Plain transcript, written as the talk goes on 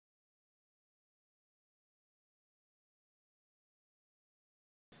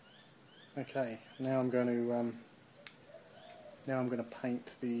Okay, now I'm going to paint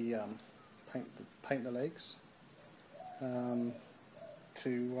the paint the legs. I'm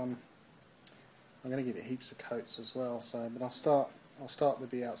going to give it heaps of coats as well. But I'll start with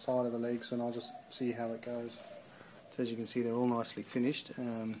the outside of the legs, and I'll just see how it goes. So as you can see, they're all nicely finished,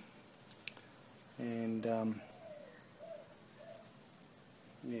 yeah.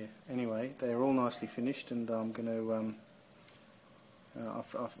 Anyway, they're all nicely finished, and I'm going to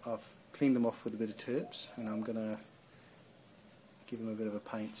I've cleaned them off with a bit of terps, and I'm going to give them a bit of a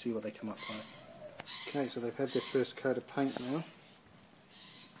paint, see what they come up like. Okay, so they've had their first coat of paint now.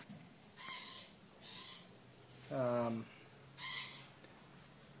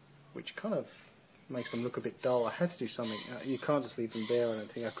 Which kind of makes them look a bit dull. I had to do something. You can't just leave them bare, I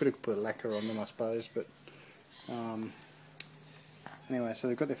don't think. I could have put a lacquer on them, I suppose, but anyway, so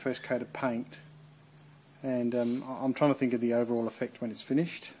they've got their first coat of paint, and I'm trying to think of the overall effect when it's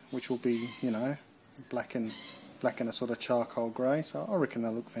finished, which will be, you know, black and a sort of charcoal grey. So I reckon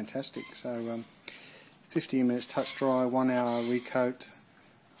they'll look fantastic. So 15 minutes touch dry, 1 hour recoat,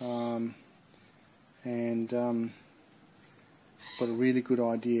 and got a really good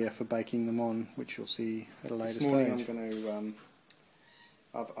idea for baking them on, which you'll see at a later stage. This morning I'm going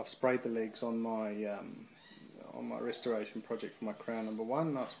to I've sprayed the legs on my restoration project for my crown number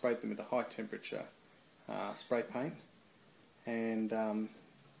 1. I've sprayed them with a high temperature spray paint, and I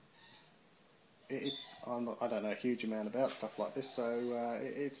don't know a huge amount about stuff like this, so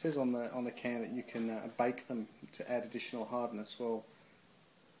it says on the can that you can bake them to add additional hardness. Well,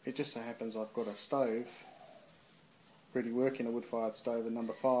 it just so happens I've got a stove already working, a wood-fired stove at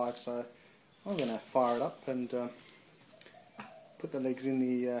number 5, so I'm going to fire it up and put the legs in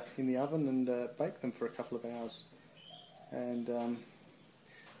the oven and bake them for a couple of hours. And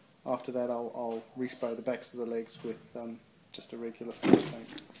after that, I'll respray the backs of the legs with just a regular spray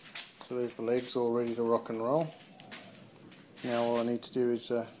paint. So there's the legs all ready to rock and roll. Now all I need to do is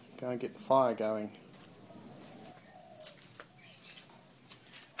go and get the fire going.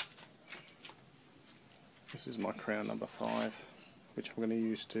 This is my crown number 5, which I'm going to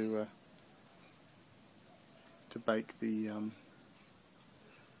use to bake the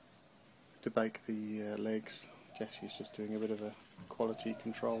legs. Jesse's just doing a bit of a quality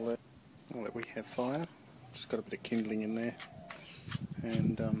control there. I'll let we have fire. Just got a bit of kindling in there,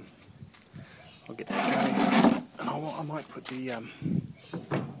 and I'll get that going. And I might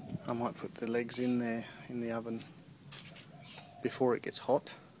put the legs in there in the oven before it gets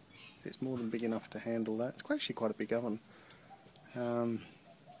hot. It's more than big enough to handle that. It's actually quite a big oven. It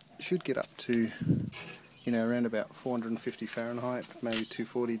should get up to, you know, around about 450 Fahrenheit, maybe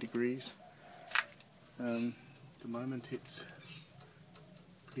 240 degrees. At the moment it's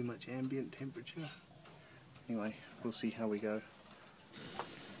pretty much ambient temperature. Anyway, we'll see how we go.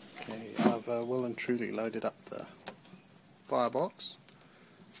 Okay, I've well and truly loaded up the firebox,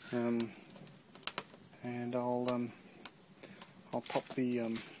 and I'll pop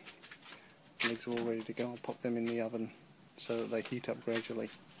the legs are all ready to go. I'll pop them in the oven so that they heat up gradually.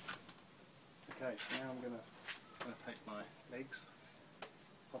 Okay, so now I'm going to take my legs,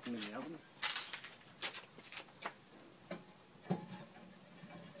 pop them in the oven.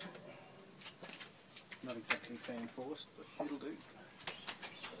 Not exactly fan forced, but it'll do.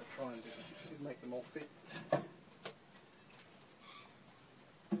 Gotta try and make them all fit.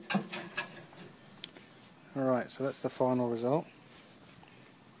 Alright, so that's the final result.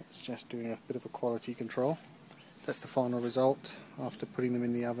 Just doing a bit of a quality control. That's the final result after putting them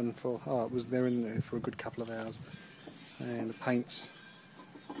in the oven for, they're in there for a good couple of hours, and the paint's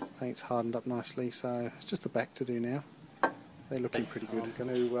hardened up nicely, so it's just the back to do now. They're looking pretty good.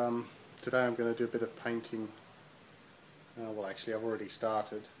 Today I'm going to do a bit of painting. Well, actually I've already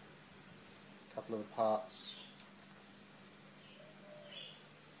started a couple of the parts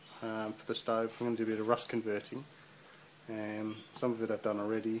for the stove. I'm going to do a bit of rust converting. Some of it I've done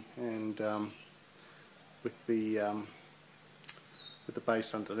already, and with the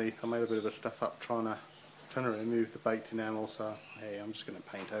base underneath, I made a bit of a stuff up trying to remove the baked enamel. So hey, I'm just going to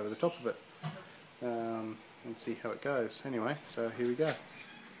paint over the top of it and see how it goes. Anyway, so here we go.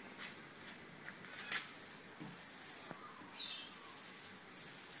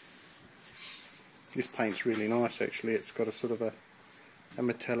 This paint's really nice actually. It's got a sort of a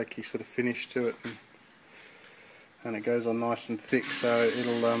metallic-y sort of finish to it. And it goes on nice and thick, so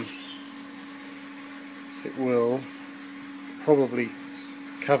it will probably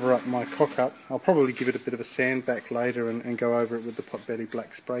cover up my cock-up. I'll probably give it a bit of a sand back later and go over it with the Potbelly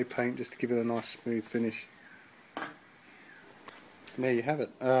black spray paint just to give it a nice smooth finish. And there you have it,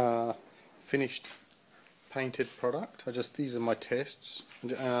 finished painted product. These are my tests,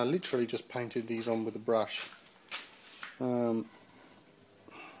 and I literally just painted these on with a brush. The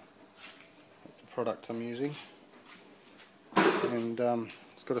product I'm using, and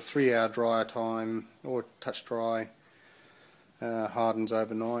it's got a 3-hour dryer time, or touch dry, hardens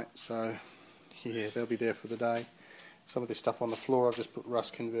overnight, so yeah, they'll be there for the day. Some of this stuff on the floor I've just put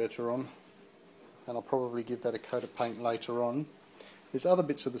rust converter on, and I'll probably give that a coat of paint later on. There's other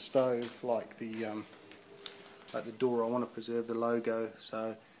bits of the stove, like the door. I want to preserve the logo,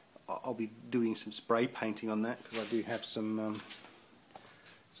 so I'll be doing some spray painting on that, because I do have some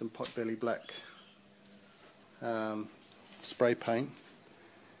potbelly black spray paint.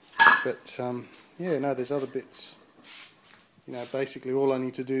 But yeah, no, there's other bits. You know, basically all I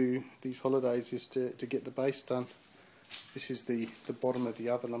need to do these holidays is to get the base done. This is the bottom of the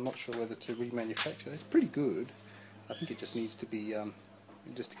oven. I'm not sure whether to remanufacture. It's pretty good. I think it just needs to be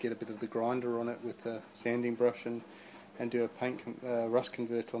just to get a bit of the grinder on it with a sanding brush and do a paint rust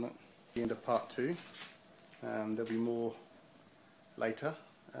convert on it. The end of part 2. There'll be more later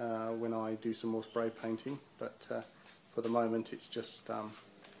when I do some more spray painting, but for the moment it's just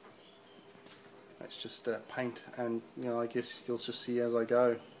paint, and you know, I guess you'll just see as I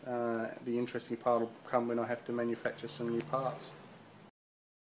go. The interesting part will come when I have to manufacture some new parts.